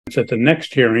at the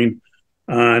next hearing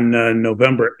on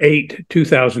November 8,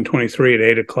 2023 at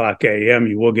 8 o'clock a.m.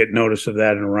 You will get notice of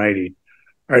that in writing.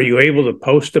 Are you able to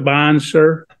post a bond,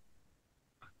 sir?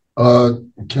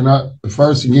 Can I,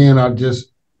 first again, I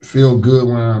just feel good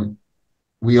when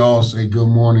we all say good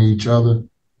morning to each other.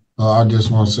 I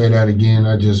just want to say that again.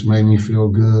 That just made me feel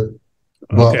good.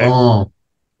 But Okay.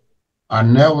 I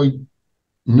never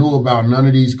knew about none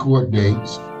of these court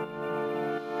dates.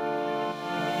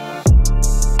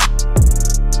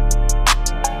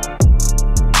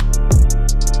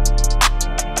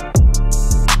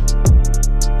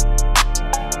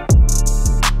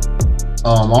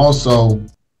 Also,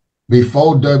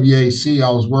 before WAC, I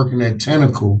was working at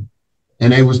Tentacle,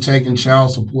 and they was taking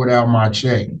child support out of my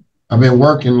check. I've been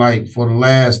working like for the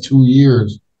last 2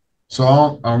 years.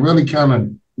 So I'm really kind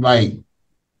of like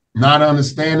not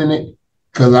understanding it,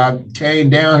 because I came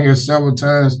down here several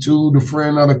times to the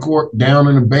friend of the court down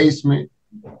in the basement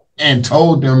and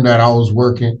told them that I was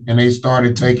working, and they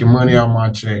started taking money out of my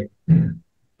check.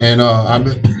 And I've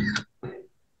been,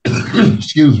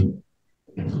 excuse me.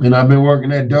 And I've been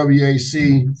working at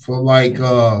WAC for like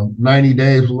 90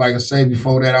 days. Like I say,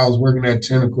 before that, I was working at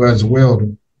Tentacle as a welder.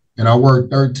 And I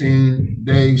worked 13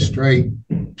 days straight,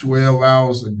 12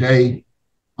 hours a day.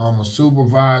 I'm a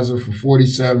supervisor for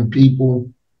 47 people.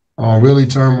 Really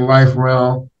turned my life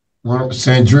around.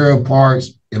 Sandria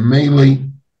Parks,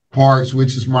 Emily Parks,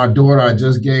 which is my daughter. I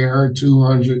just gave her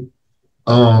 200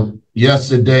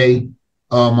 yesterday.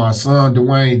 My son,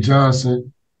 Dwayne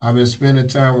Johnson, I've been spending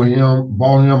time with him,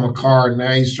 bought him a car.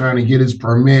 Now he's trying to get his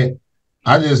permit.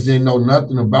 I just didn't know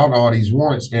nothing about all these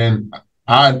warrants, and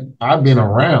I've been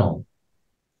around.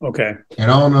 Okay.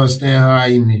 And I don't understand how I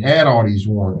even had all these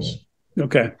warrants.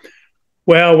 Okay.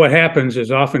 Well, what happens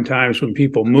is oftentimes when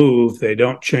people move, they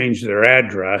don't change their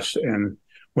address. And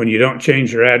when you don't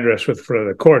change your address for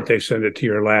the court, they send it to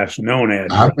your last known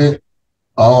address.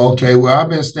 Okay. Well, I've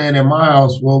been staying at my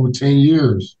house for over 10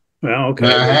 years. Well, okay.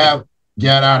 Now, I have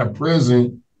got out of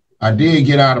prison. I did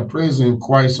get out of prison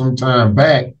quite some time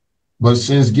back. But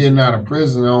since getting out of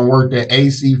prison, I don't work at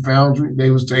AC Foundry. They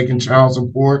was taking child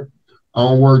support. I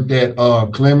don't work at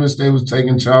Clemens. They was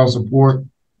taking child support.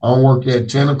 I don't work at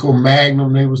Tentacle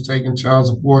Magnum. They was taking child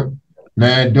support.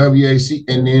 Now at WAC,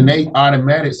 and then they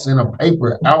automatically sent a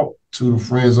paper out to the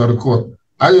friends of the court.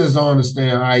 I just don't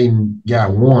understand how I even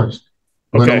got warrants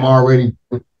when I'm already.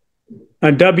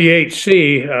 On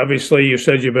WHC, obviously, you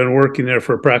said you've been working there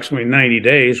for approximately 90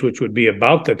 days, which would be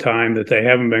about the time that they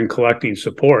haven't been collecting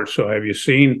support. So have you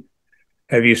seen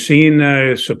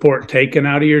support taken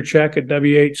out of your check at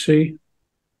WHC?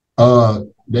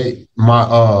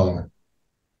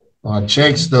 My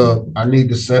check stuff, I need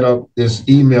to set up this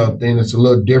email thing. It's a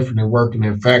little different than working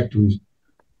in factories.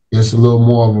 It's a little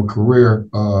more of a career.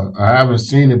 I haven't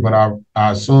seen it, but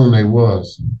I assume they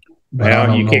was.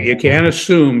 Well, you can't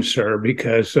assume, sir,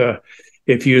 because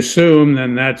if you assume,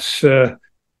 then that's the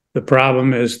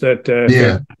problem is that if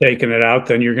they're taking it out,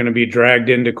 then you're going to be dragged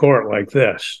into court like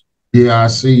this. Yeah, I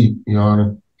see, Your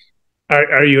Honor.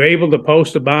 Are you able to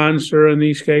post a bond, sir, in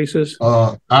these cases?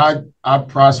 I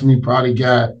probably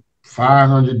got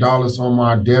 $500 on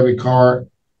my debit card.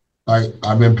 Like,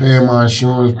 I've been paying my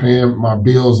insurance, paying my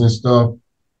bills and stuff.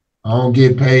 I don't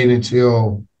get paid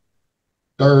until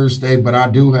Thursday, but I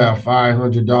do have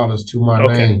 $500 to my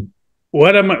name.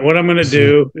 What I'm going to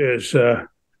do is I'm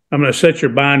going to set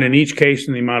your bond in each case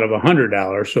in the amount of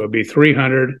 $100. So it'd be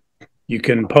 $300. You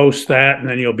can post that, and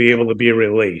then you'll be able to be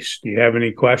released. Do you have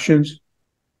any questions?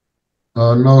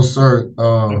 No, sir.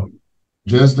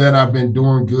 Just that I've been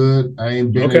doing good. I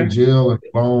ain't been in jail in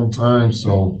a long time,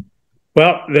 so.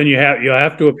 Well, then you'll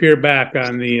have to appear back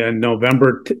on the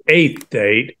November 8th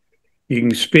date. You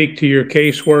can speak to your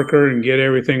caseworker and get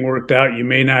everything worked out. You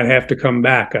may not have to come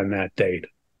back on that date.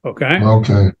 Okay?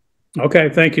 Okay. Okay.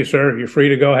 Thank you, sir. You're free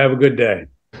to go. Have a good day.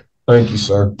 Thank you,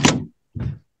 sir.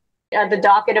 The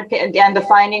docket and the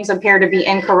findings appear to be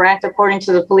incorrect. According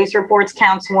to the police reports,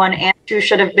 counts 1 and 2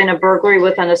 should have been a burglary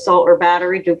with an assault or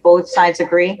battery. Do both sides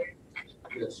agree?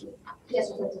 Yes, sir. Yes,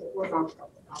 sir.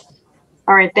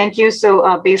 All right, thank you.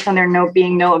 So based on there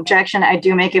being no objection, I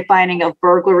do make a finding of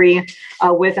burglary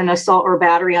with an assault or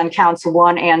battery on counts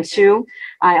 1 and 2.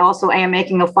 I also am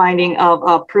making a finding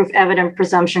of proof evident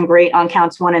presumption great on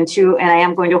counts 1 and 2, and I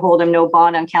am going to hold him no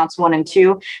bond on counts 1 and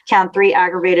 2. Count 3,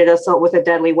 aggravated assault with a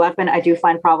deadly weapon. I do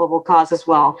find probable cause as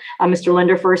well. Mr.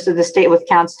 Linder, first to the state with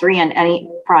counts 3 and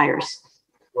any priors.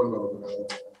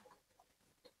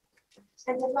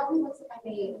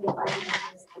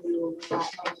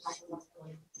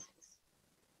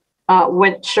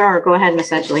 Sure, go ahead,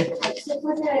 Ms. Edgley. So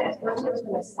was it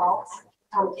an assault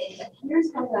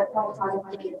Here's how the public project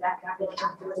money that happened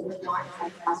afterwards. It was not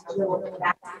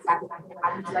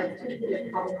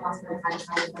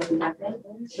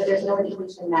but there's no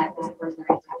indication that this person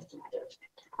attached to that.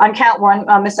 On count one,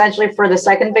 Ms. Edgley, for the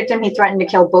second victim, he threatened to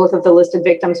kill both of the listed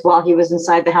victims while he was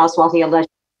inside the house, while he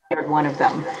allegedly battered one of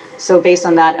them. So based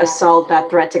on that assault, that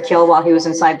threat to kill while he was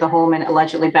inside the home and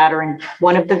allegedly battering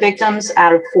one of the victims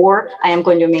out of 4, I am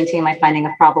going to maintain my finding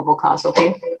of probable cause,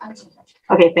 okay?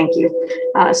 Okay, thank you.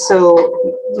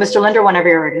 So, Mr. Linder, whenever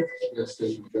you're ready. Yes,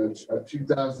 thank you, Judge.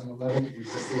 2011,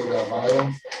 resisting without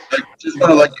violence. Just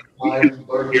want to let Violent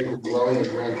burglary of dwelling and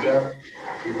grand theft.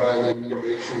 We violate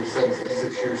mitigation, sentenced to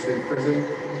 6-year state prison.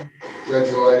 Judge,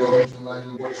 in light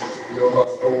of which no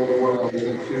loss hold order on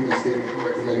meeting 2, the state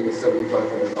recommending a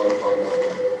 $7,500 fine.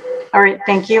 All right,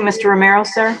 thank you. Mr. Romero,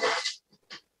 sir.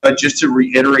 just to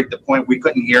reiterate the point, we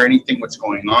couldn't hear anything what's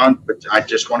going on, but I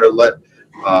just want to let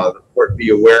the court be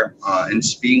aware. In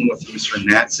speaking with Mr.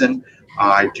 Natson,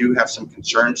 I do have some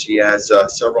concerns. He has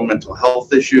several mental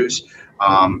health issues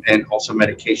and also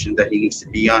medication that he needs to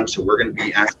be on. So we're going to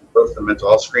be asking both the mental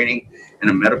health screening and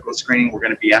a medical screening. We're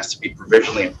going to be asked to be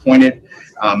provisionally appointed.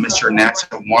 Mr.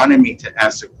 Natson wanted me to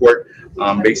ask the court,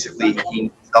 basically he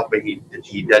needs help, but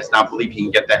he does not believe he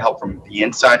can get that help from the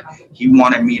inside. He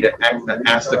wanted me to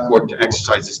ask the court to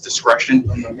exercise his discretion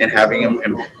in having him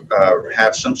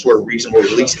have some sort of reasonable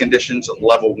release conditions at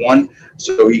level 1,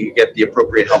 so he can get the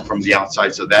appropriate help from the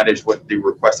outside. So that is what the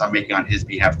request I'm making on his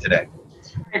behalf today.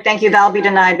 Thank you. That'll be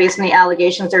denied based on the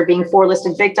allegations. There being 4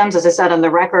 listed victims, as I said on the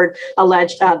record,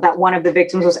 alleged that one of the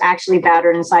victims was actually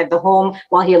battered inside the home,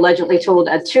 while he allegedly told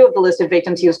 2 of the listed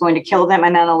victims he was going to kill them,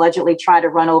 and then allegedly try to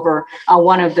run over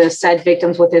one of the said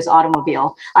victims with his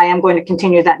automobile. I am going to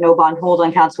continue that no bond hold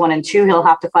on counts 1 and 2. He'll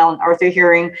have to file an Arthur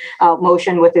hearing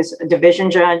motion with his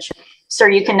division judge. Sir,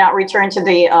 you cannot return to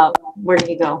the, where did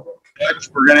he go? Judge,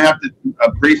 we're going to have to,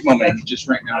 a brief moment, he just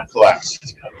right now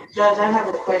collapsed. Judge, I have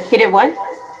a question. He did what?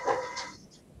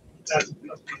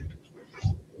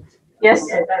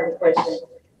 Yes. I have a question.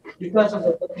 Because of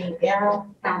the booking error,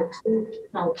 count two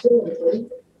and 3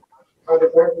 are the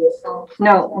burglary assault.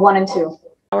 No, 1 and 2.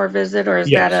 Hour visit, or is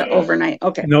Yes. that an overnight?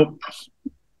 Okay. Nope.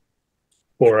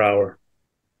 4 hour.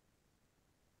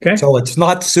 Okay. So it's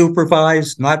not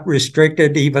supervised, not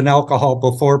restricted, even alcohol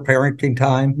before parenting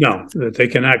time? No, that they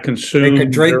cannot consume. They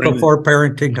can drink during- before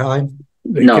parenting time?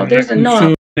 They No, cannot there's a no.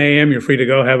 consume 10 a.m. You're free to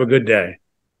go. Have a good day.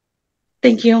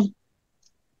 Thank you.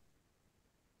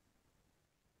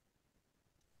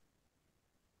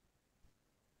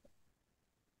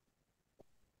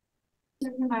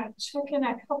 We're gonna check in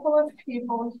a couple of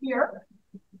people here.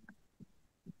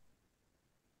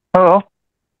 Hello.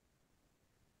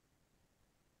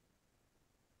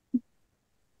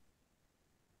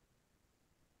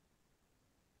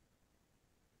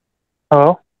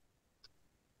 Hello.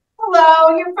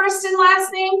 Hello, your first and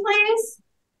last name, please?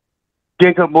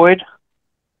 Jacob Boyd.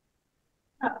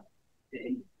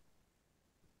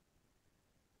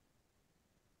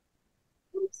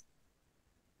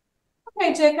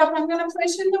 Okay, Jacob, I'm gonna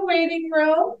place you in the waiting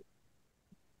room.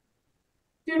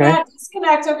 Do Okay. not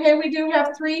disconnect, okay? We do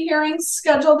have 3 hearings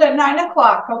scheduled at 9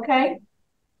 o'clock, okay?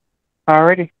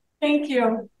 Alrighty. Thank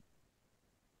you.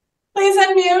 Please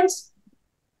unmute.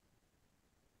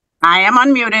 I am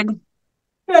unmuted.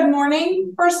 Good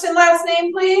morning. First and last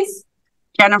name, please?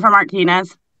 Jennifer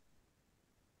Martinez.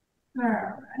 All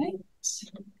right.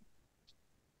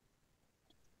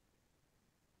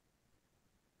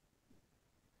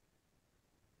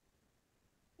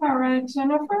 All right,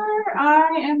 Jennifer,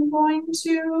 I am going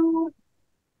to,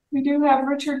 we do have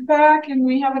Richard back and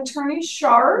we have Attorney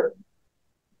Sharp.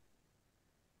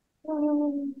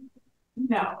 No,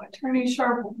 Attorney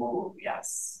Sharp, oh,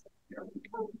 yes. Here we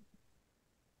go.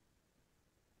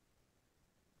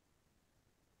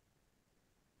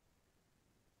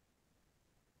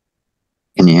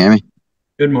 Can you hear me?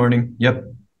 Good morning. Yep.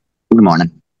 Good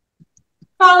morning.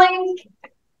 Calling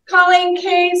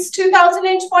case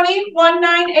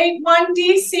 2020-1981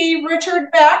 DC,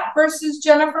 Richard Beck versus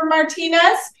Jennifer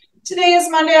Martinez. Today is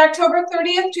Monday, October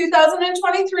 30th,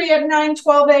 2023 at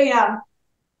 9:12 a.m.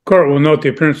 Court will note the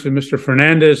appearance of Mr.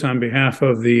 Fernandez on behalf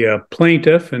of the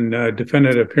plaintiff and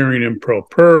defendant appearing in pro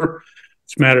per.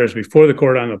 This matter is before the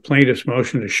court on the plaintiff's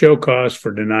motion to show cause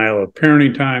for denial of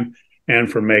parenting time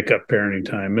and for makeup parenting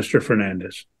time. Mr.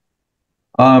 Fernandez.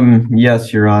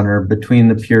 Yes, Your Honor. Between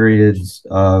the periods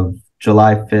of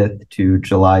July 5th to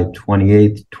July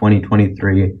 28th,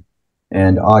 2023,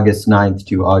 and August 9th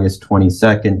to August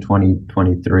 22nd,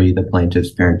 2023, the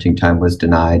plaintiff's parenting time was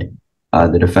denied.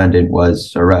 The defendant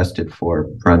was arrested for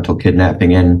parental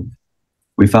kidnapping, and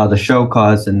we filed a show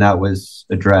cause, and that was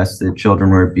addressed. The children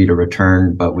were to be to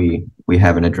return, but we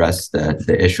haven't addressed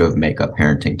the issue of makeup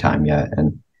parenting time yet.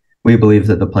 And we believe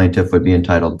that the plaintiff would be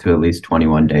entitled to at least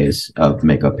 21 days of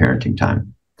makeup parenting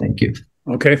time. Thank you.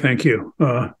 Okay, thank you.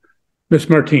 Ms.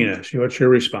 Martinez, what's your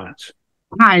response?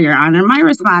 Hi, Your Honor. My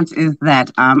response is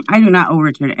that I do not owe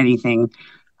Richard anything.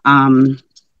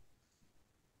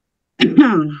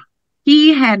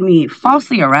 He had me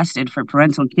falsely arrested for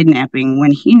parental kidnapping when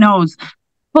he knows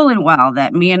full and well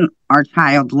that me and our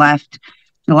child left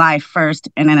July 1st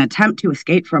in an attempt to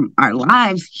escape from our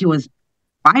lives. He was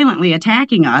violently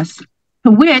attacking us,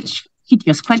 to which he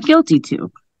just pled guilty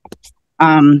to.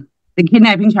 The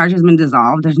kidnapping charge has been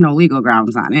dissolved. There's no legal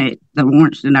grounds on it. The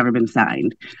warrant should have never been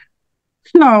signed.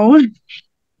 So,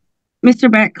 Mr.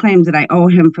 Beck claims that I owe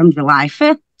him from July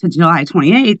 5th to July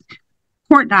 28th.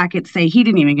 Court dockets say he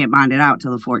didn't even get bonded out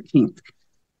till the 14th.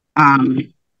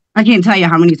 I can't tell you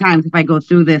how many times, if I go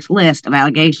through this list of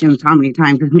allegations, how many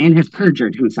times this man has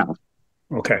perjured himself.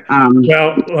 Okay.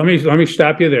 Well, let me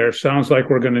stop you there. Sounds like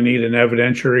we're going to need an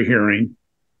evidentiary hearing,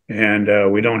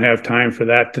 and we don't have time for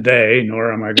that today,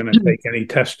 nor am I going to take any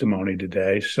testimony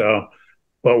today. So,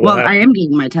 but I am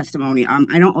giving my testimony.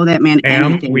 I don't owe that man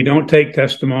anything. We don't take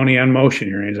testimony on motion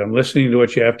hearings. I'm listening to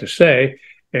what you have to say,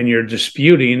 and you're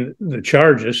disputing the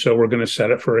charges, so we're going to set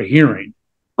it for a hearing.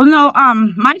 Well, no,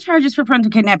 my charges for parental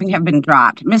kidnapping have been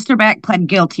dropped. Mr. Beck pled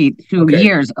guilty to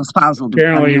years of spousal abuse.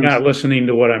 Apparently, you're not listening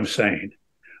to what I'm saying.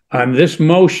 On this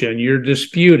motion, you're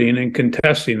disputing and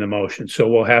contesting the motion, so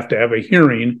we'll have to have a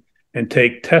hearing and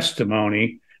take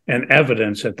testimony and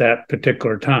evidence at that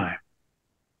particular time.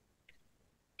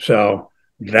 So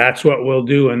that's what we'll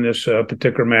do in this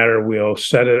particular matter. We'll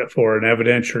set it for an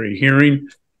evidentiary hearing,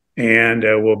 and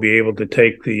we'll be able to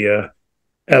take the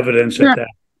evidence at that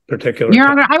particular Your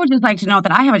time. Honor, I would just like to note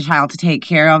that I have a child to take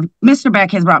care of. Mr.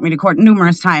 Beck has brought me to court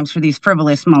numerous times for these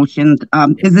frivolous motions.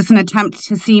 Is this an attempt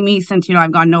to see me since,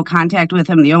 I've gone no contact with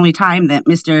him? The only time that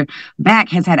Mr. Beck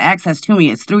has had access to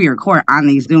me is through your court on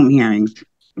these Zoom hearings.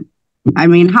 I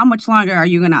mean, how much longer are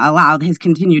you going to allow his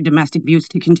continued domestic abuse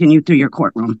to continue through your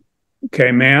courtroom?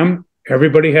 Okay, ma'am,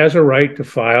 everybody has a right to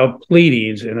file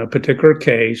pleadings in a particular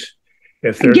case.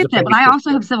 If there's I get that, but I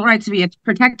also have civil rights to be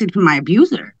protected from my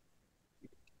abuser.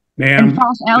 Ma'am,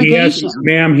 false allegations.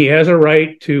 He has a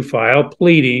right to file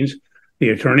pleadings. The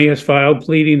attorney has filed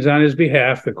pleadings on his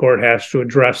behalf. The court has to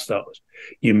address those.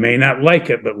 You may not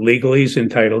like it, but legally he's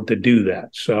entitled to do that.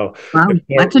 So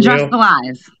let's address the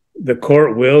lies. The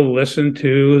court will listen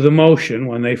to the motion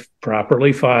when they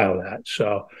properly file that.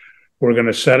 So we're going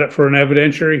to set it for an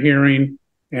evidentiary hearing,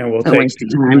 and we'll take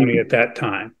testimony at that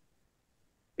time.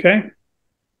 Okay?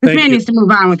 This man needs to move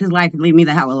on with his life and leave me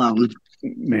the hell alone.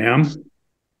 Ma'am.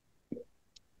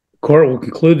 Court will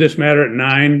conclude this matter at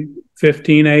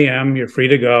 9:15 a.m. You're free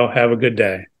to go. Have a good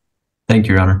day. Thank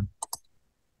you, Your Honor.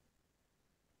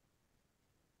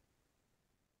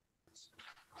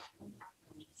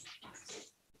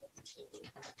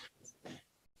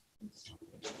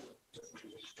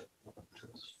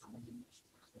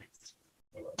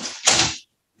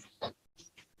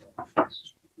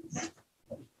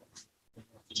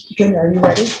 Junior, are you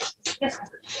ready? Yes.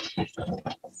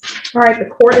 All right, the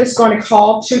court is going to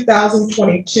call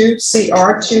 2022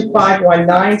 CR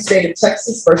 2519, State of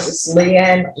Texas versus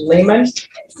Leanne Lehman.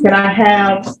 Can I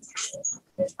have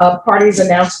parties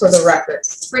announced for the record?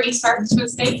 Brittany Starks for the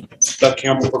state. Doug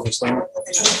Campbell for Ms. Lehman.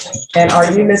 And are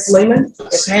you Ms. Lehman?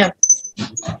 Yes, ma'am.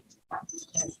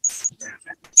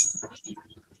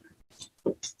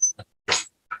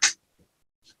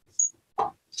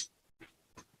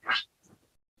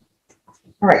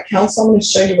 All right, counsel, I'm going to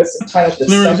show you what's entitled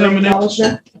Discovery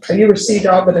Acknowledgement. Have you received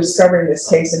all the discovery in this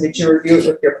case, and did you review it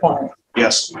with your client?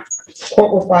 Yes.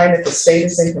 Court will find that the state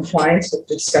is in compliance with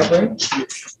discovery.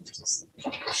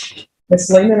 Ms.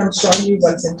 Lehman, I'm showing you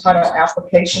what's entitled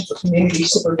Application for Community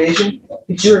Supervision.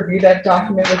 Did you review that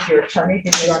document with your attorney?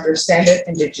 Did you understand it,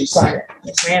 and did you sign it?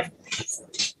 Yes, ma'am.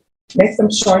 Next,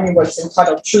 I'm showing you what's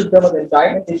entitled True Bill of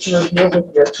Indictment. Did you review it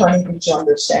with your attorney? Did you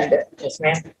understand it? Yes,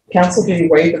 ma'am. Counsel, do you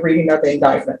waive the reading of the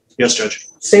indictment? Yes, Judge.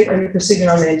 State, are you proceeding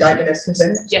on the indictment as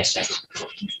presented? Yes, Judge.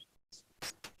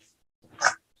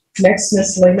 Next,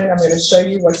 Ms. Lehman, I'm going to show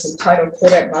you what's entitled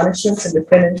Court Admonishments and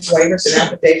Defendant's Waivers and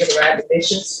Affidavit of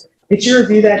Admonitions. Did you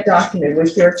review that document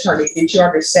with your attorney? Did you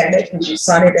understand it? Did you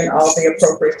sign it in all the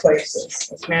appropriate places?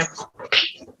 Yes, ma'am.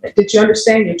 Did you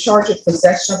understand your charge of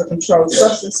possession of a controlled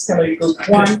substance, penalty group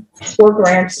 1, 4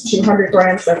 grams to 200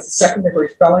 grams? That's a second-degree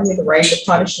felony. The range of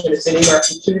punishment is anywhere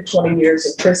from 2 to 20 years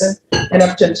in prison and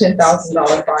up to a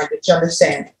 $10,000 fine. Did you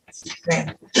understand?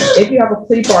 If you have a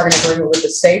plea bargaining agreement with the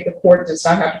state, the court does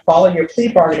not have to follow your plea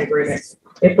bargaining agreement.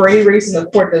 If for any reason the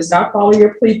court does not follow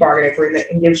your plea bargain agreement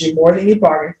and gives you more than you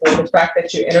bargained for, the fact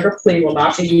that you entered a plea will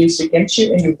not be used against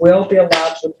you and you will be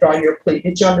allowed to withdraw your plea.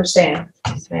 Did you understand?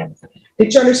 Yes, ma'am.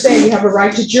 Did you understand you have a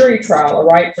right to jury trial, a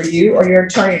right for you or your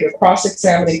attorney to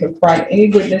cross-examine and confront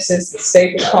any witnesses the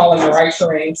state would call on the right to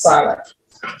remain silent?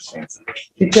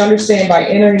 Did you understand by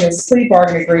entering this plea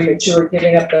bargain agreement you were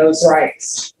giving up those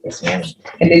rights? Yes, ma'am.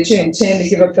 And did you intend to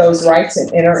give up those rights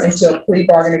and enter into a plea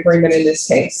bargain agreement in this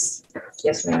case?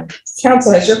 Yes, ma'am.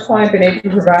 Counsel, has your client been able to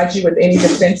provide you with any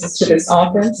defenses to this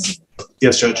offense?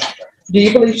 Yes, Judge. Do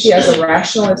you believe she has a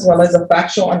rational as well as a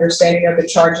factual understanding of the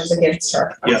charges against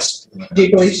her? Yes. Do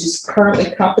you believe she's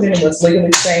currently competent and was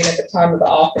legally sane at the time of the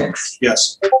offense?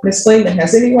 Yes. Ms. Lehman,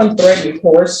 has anyone threatened you,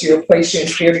 coerced you, or placed you in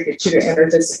fear to get you to enter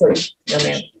this plea? No,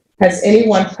 ma'am. Has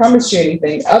anyone promised you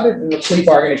anything other than the plea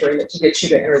bargain agreement to get you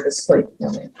to enter this plea?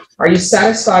 No, ma'am. Are you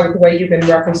satisfied with the way you've been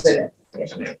represented?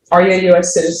 Yes, ma'am. Are you a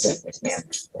U.S. citizen? Yes, ma'am.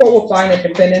 Court will find that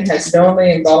defendant has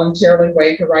knowingly and voluntarily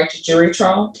waived the right to jury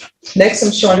trial. Next,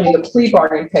 I'm showing you the plea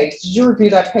bargain page. Did you review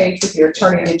that page with your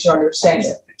attorney? Did you understand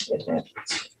it? Yes, ma'am.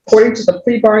 According to the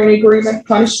plea bargain agreement,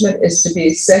 punishment is to be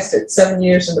assessed at 7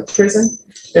 years in the prison.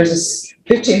 There's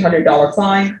a $1,500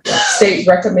 fine. State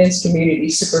recommends community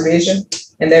supervision.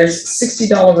 And there's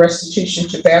 $60 restitution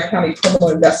to Bear County Criminal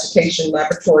Investigation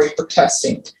Laboratory for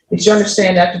testing. Did you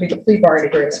understand that to be the plea bargain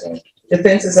agreement?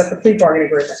 Defense is at the plea bargain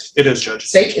agreement. It is, Judge.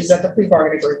 State is at the plea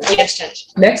bargain agreement. Yes, Judge.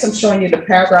 Next, I'm showing you the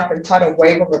paragraph entitled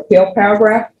Waiver of Appeal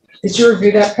paragraph. Did you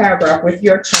review that paragraph with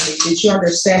your attorney? Did you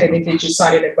understand it and did you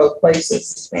sign it in both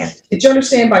places? Ma'am. Did you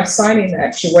understand by signing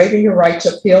that you're waiving your right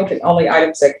to appeal the only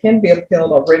items that can be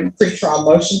appealed are written pretrial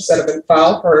motions that have been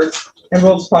filed, heard, and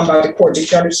ruled upon by the court?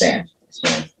 Did you understand?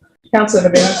 Counsel,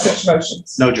 have any such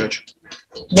motions? No, Judge.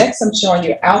 Next, I'm showing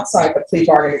you outside the plea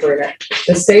bargain agreement.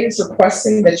 The state is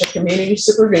requesting that your community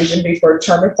supervision be for a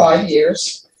term of 5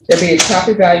 years. There be a top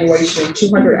evaluation and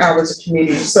 200 hours of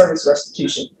community service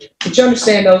restitution. Did you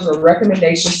understand those are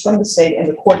recommendations from the state and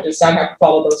the court does not have to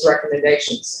follow those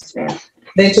recommendations?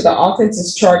 Then to the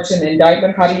offenses charged in the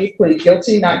indictment, how do you plead?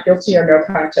 Guilty, not guilty, or no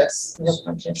contest? No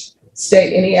contest.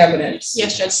 State any evidence.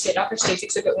 Yes, Judge. State offer states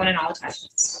exhibit 1 in all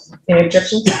attachments. Any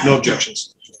objections? No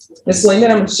objections. Ms. Lehman,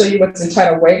 I'm going to show you what's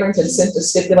entitled Waiver and Consent to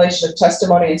Stipulation of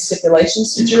Testimony and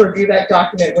Stipulations. Did you review that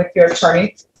document with your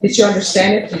attorney? Did you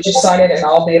understand it? Did you sign it in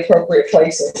all the appropriate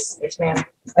places? Yes, ma'am.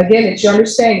 Again, did you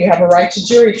understand you have a right to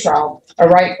jury trial, a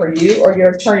right for you or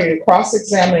your attorney to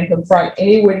cross-examine and confront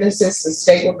any witnesses the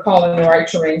state would call on the right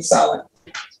to remain silent?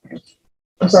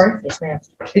 I'm sorry? Yes, ma'am.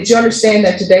 Did you understand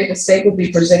that today the state will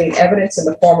be presenting evidence in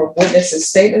the form of witnesses'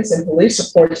 statements and police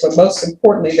reports, but most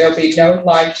importantly, there'll be no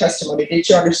live testimony? Did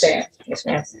you understand? Yes,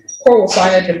 ma'am. Court will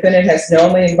find that defendant has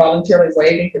knowingly and voluntarily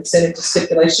waived and consented to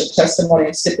stipulation of testimony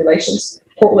and stipulations.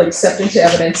 Court will accept into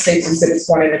evidence states exhibits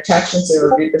 1 and attachments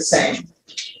and review the same.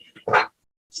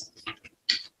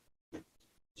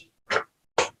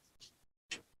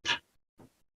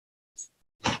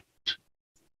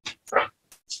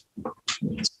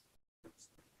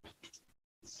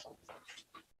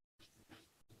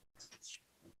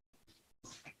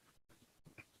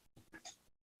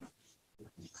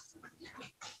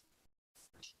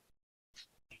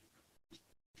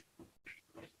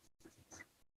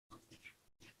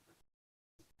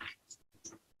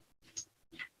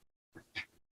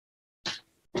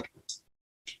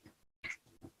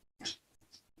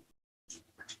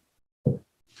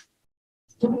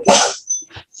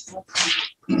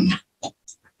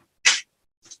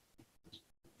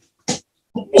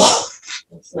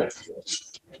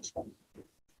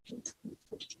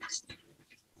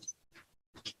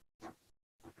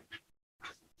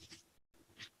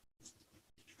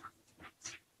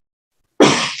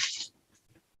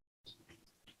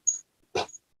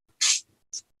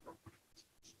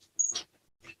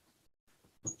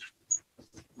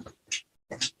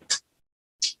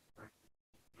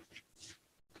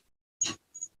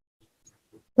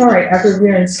 All right, after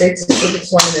reviewing states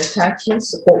exhibits 1 and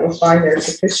attachments, the court will find there is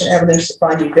sufficient evidence to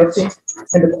find you guilty,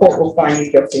 and the court will find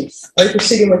you guilty. Are you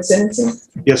proceeding with sentencing?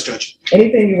 Yes, Judge.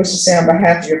 Anything you wish to say on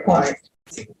behalf of your client?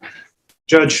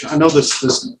 Judge, I know this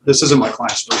isn't my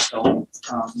client's first felon,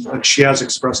 but she has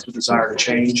expressed a desire to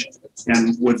change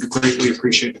and would greatly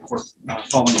appreciate the court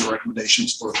following the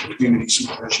recommendations for community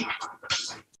supervision.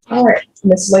 All right,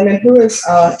 Ms. Lehman, who is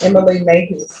Emily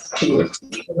Mayhew to you?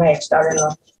 My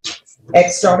ex-daughter-in-law.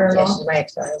 Ex-daughter-in-law? Yes, my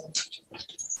ex-daughter-in-law.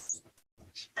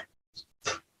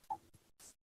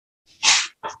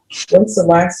 When's the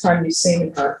last time you've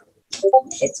seen her?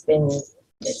 It's been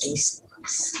at least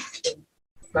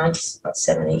months, about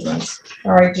 7, 8 months.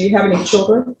 All right, do you have any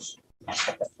children?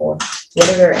 4. What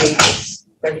are their ages?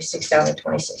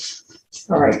 36,026.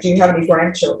 All right, do you have any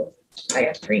grandchildren? I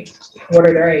have 3. What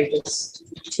are their ages?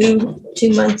 2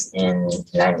 months and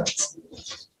 9 months.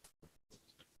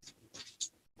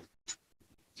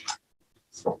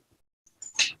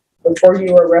 Before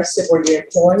you were arrested, were you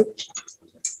employed?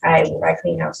 I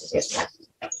clean houses, yes, ma'am.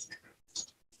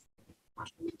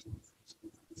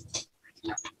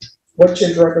 What's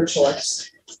your drug of choice?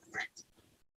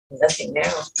 Nothing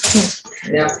now.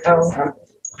 Now, Oh,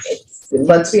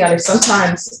 let's be honest,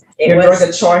 sometimes It your was- drug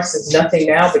of choice is nothing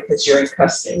now because you're in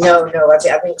custody. no,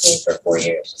 I've been clean for 4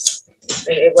 years.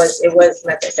 It was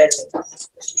methamphetamine.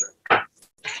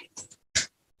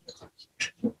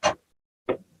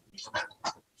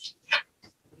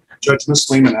 Judge, Miss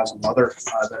Lehman has a mother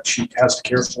that she has to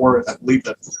care for, and I believe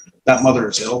that mother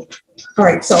is ill. All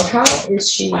right, so how is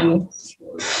she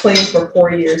clean for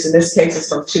 4 years? In this case, it's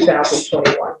from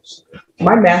 2021.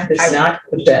 My math is not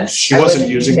the best. She wasn't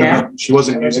using now. she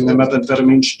wasn't using the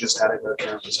methamphetamine. She just had it in her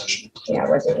care and possession. Yeah, I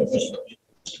wasn't using it.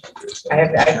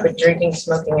 I quit drinking,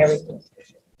 smoking, everything.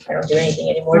 I don't do anything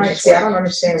All anymore. right, see, I don't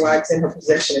understand why it's in her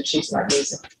possession if she's not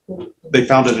using it. They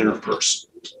found it in her purse,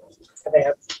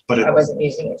 but I wasn't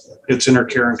using it. it's in her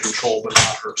care and control, but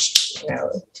not hers.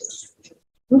 No.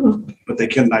 But they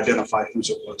couldn't identify whose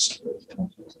it was.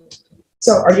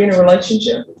 So are you in a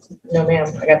relationship? No, ma'am.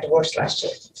 I got divorced last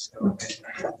year.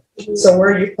 So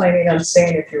where are you planning on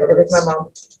staying if you're With my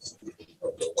mom.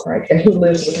 All right, and who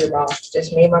lives with your mom?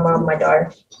 Just me, my mom, and my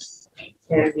daughter.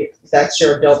 And that's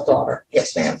your adult daughter?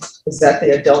 Yes, ma'am. Is that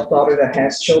the adult daughter that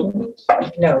has children?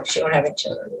 No, she don't have any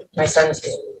children. My son's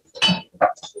do.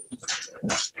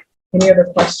 Any other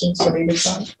questions for me to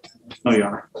sign? No, Your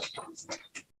Honor.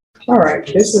 All right,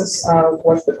 this is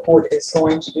what the court is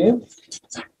going to do.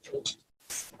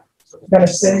 I'm going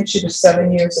to sentence you to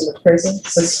 7 years in the prison,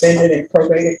 suspended and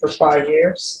probated for 5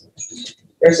 years.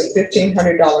 There's a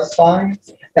 $1,500 fine.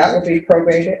 That will be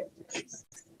probated.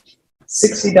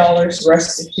 $60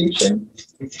 restitution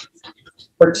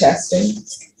for testing.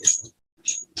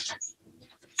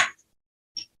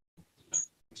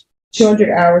 200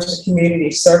 hours of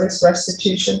community service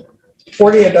restitution.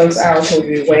 40 of those hours will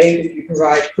be waived if you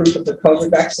provide proof of the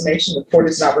COVID vaccination. The court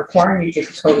is not requiring you to get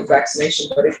the COVID vaccination,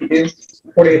 but if you do,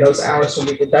 40 of those hours will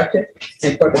be deducted.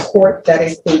 And for the court, that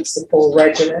includes the full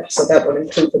regimen, so that would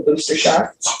include the booster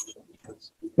shot. I'm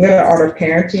going to order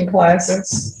parenting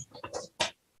classes.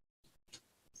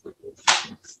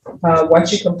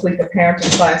 Once you complete the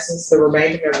parenting classes, the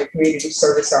remainder of the community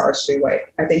service hours will be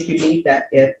waived. I think you need that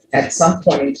if at some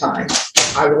point in time,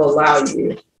 I will allow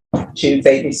you to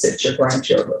babysit your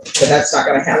grandchildren, but that's not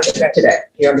going to happen today.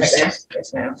 You understand?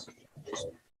 Yes, ma'am.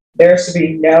 There's to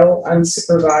be no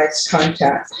unsupervised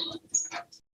contact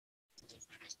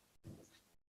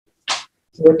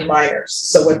with minors.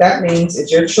 So what that means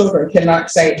is your children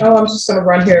cannot say, "Oh, I'm just going to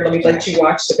run here. Let me let you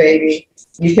watch the baby."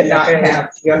 You cannot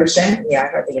have. You understand? Yeah, I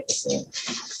hardly get to see him.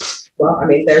 Well, I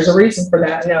mean, there's a reason for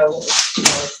that. No,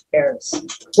 parents.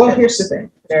 Well, here's the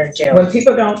thing. They're in jail. When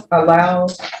people don't allow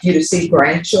you to see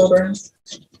grandchildren,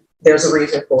 there's a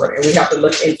reason for it, and we have to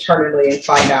look internally and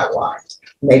find out why.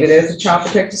 Maybe there's a Child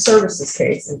Protective Services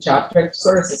case, and Child Protective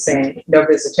Services saying no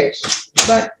visitation.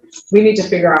 But we need to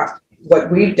figure out what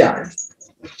we've done.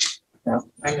 No,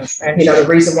 I know. You know, the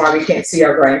reason why we can't see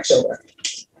our grandchildren.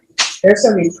 There's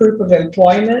going to be proof of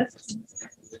employment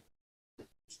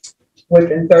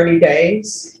within 30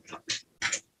 days.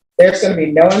 There's going to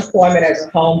be no employment as a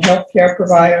home health care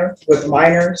provider with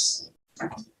minors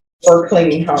or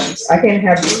cleaning homes. I can't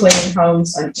have you cleaning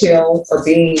homes until or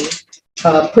being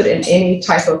put in any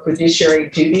type of fiduciary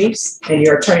duties, and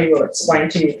your attorney will explain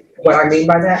to you what I mean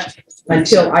by that,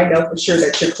 until I know for sure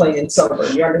that you're clean and sober.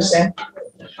 You understand?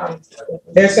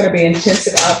 There's going to be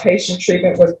intensive outpatient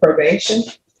treatment with probation.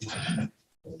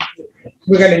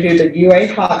 We're going to do the UA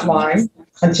hotline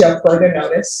until further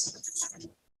notice.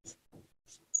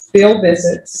 Field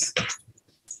visits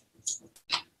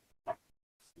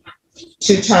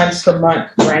 2 times per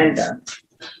month, random.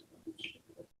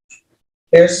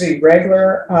 There's the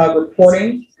regular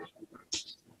reporting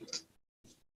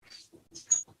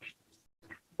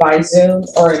by Zoom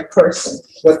or in person.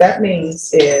 What that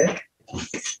means is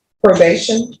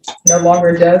probation no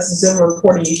longer does Zoom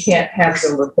reporting. You can't have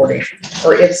Zoom reporting.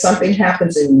 Or if something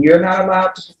happens and you're not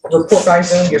allowed to report by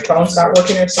Zoom, your phone's not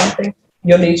working or something,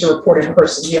 you'll need to report in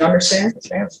person. Do you understand?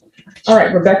 All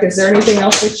right, Rebecca, is there anything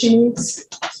else that she needs?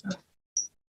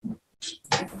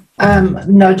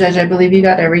 No, Judge, I believe you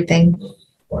got everything.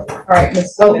 All right,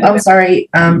 Ms. Oh, I'm sorry.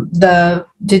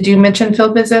 Did you mention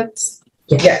field visits?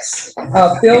 Yes.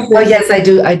 Field Oh, yes, I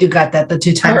do got that, the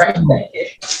 2 times. All right, thank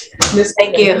you.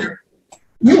 Thank you.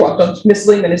 You're welcome. Ms.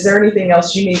 Lehman, is there anything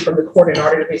else you need from the court in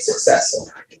order to be successful?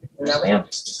 No, ma'am.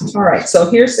 All right,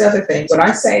 so here's the other thing. When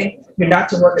I say you're not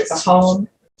to work as a home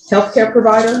healthcare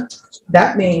provider,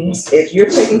 that means if you're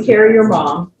taking care of your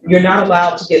mom, you're not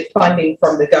allowed to get funding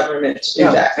from the government to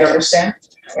do that. You understand?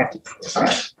 Yeah. All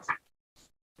right.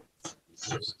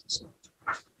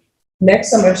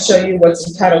 Next, I'm going to show you what's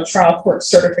entitled Trial Court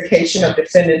Certification of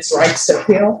Defendant's Rights to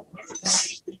Appeal.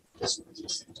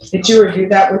 Did you review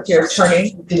that with your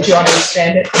attorney? Did you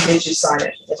understand it? And did you sign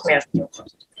it? Yes, ma'am.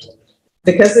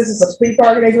 Because this is a plea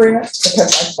bargain agreement,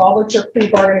 because I followed your plea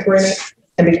bargain agreement,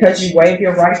 and because you waive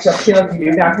your right to appeal,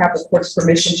 you do not have the court's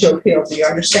permission to appeal. Do you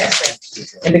understand?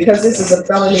 And because this is a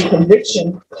felony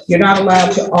conviction, you're not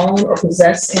allowed to own or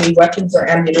possess any weapons or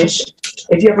ammunition.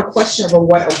 If you have a question about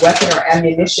what a weapon or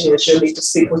ammunition is, you'll need to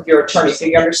speak with your attorney. Do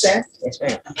you understand? Yes,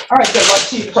 ma'am. All right, good luck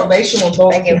to you. Probation will go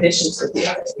over conditions with you.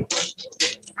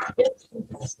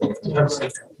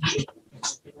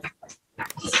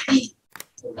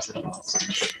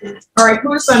 All right,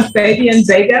 who is on Fabian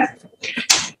Vega?